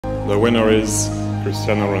The winner is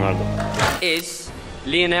Cristiano Ronaldo. Is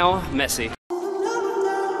Lionel Messi.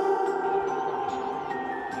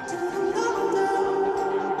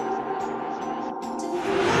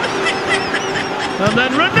 And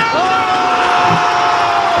then Ronaldo!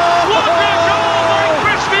 What a goal by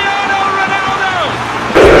Cristiano Ronaldo!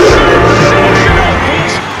 Sensational!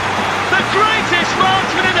 The greatest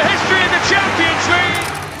marksman in the history of the Champions League!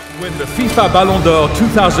 Win the FIFA Ballon d'Or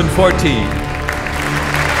 2014.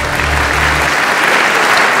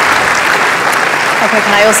 Okay,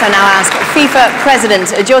 can I also now ask FIFA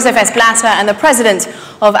President Joseph S. Blatter and the President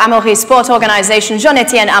of Amaury Sport Organisation,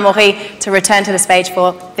 Jean-Etienne Amaury, to return to the stage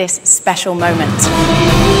for this special moment.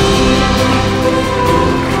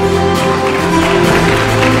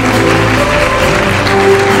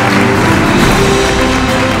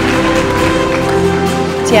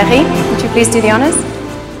 Thierry, would you please do the honours?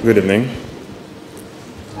 Good evening.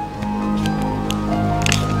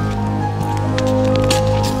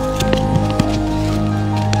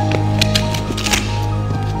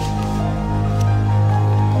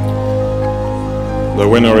 The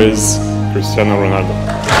winner is Cristiano Ronaldo.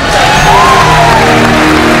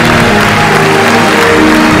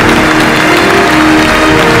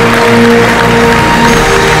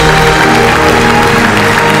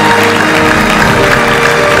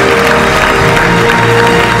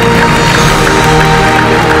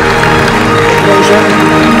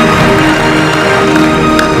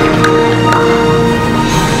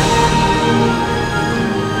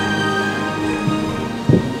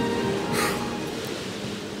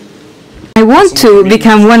 I want to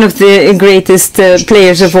become one of the greatest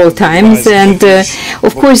players of all times, and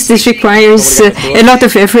of course this requires a lot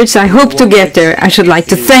of efforts. I hope to get there. I should like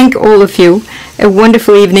to thank all of you. A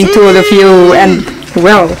wonderful evening to all of you, and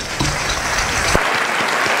well.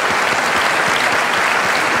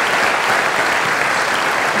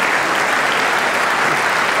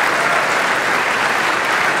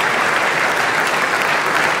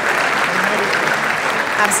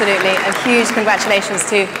 Absolutely, and huge congratulations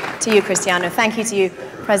to you, Cristiano. Thank you to you,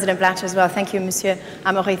 President Blatter, as well. Thank you, Monsieur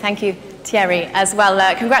Amaury. Thank you, Thierry, as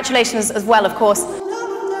well. Congratulations as well, of course.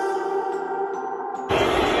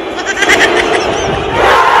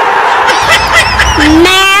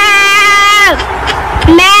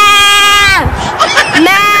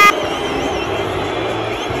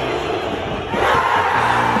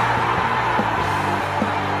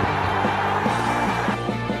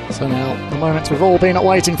 So now, the moment we've all been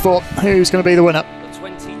waiting for, who's going to be the winner? The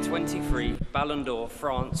 2023 Ballon d'Or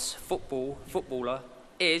France footballer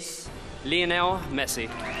is Lionel Messi.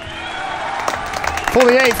 For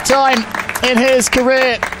the 8th time in his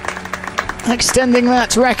career, extending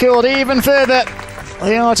that record even further,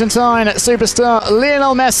 the Argentine superstar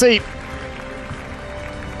Lionel Messi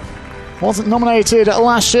wasn't nominated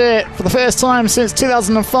last year for the first time since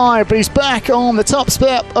 2005, but he's back on the top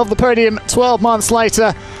step of the podium 12 months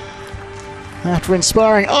later, after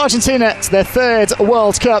inspiring Argentina to their 3rd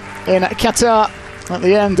World Cup in Qatar at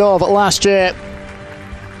the end of last year.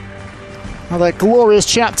 Another glorious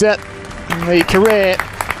chapter in the career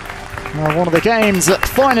of one of the game's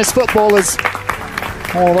finest footballers.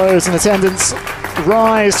 All those in attendance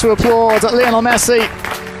rise to applaud Lionel Messi.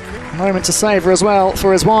 A moment to savour as well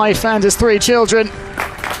for his wife and his 3 children.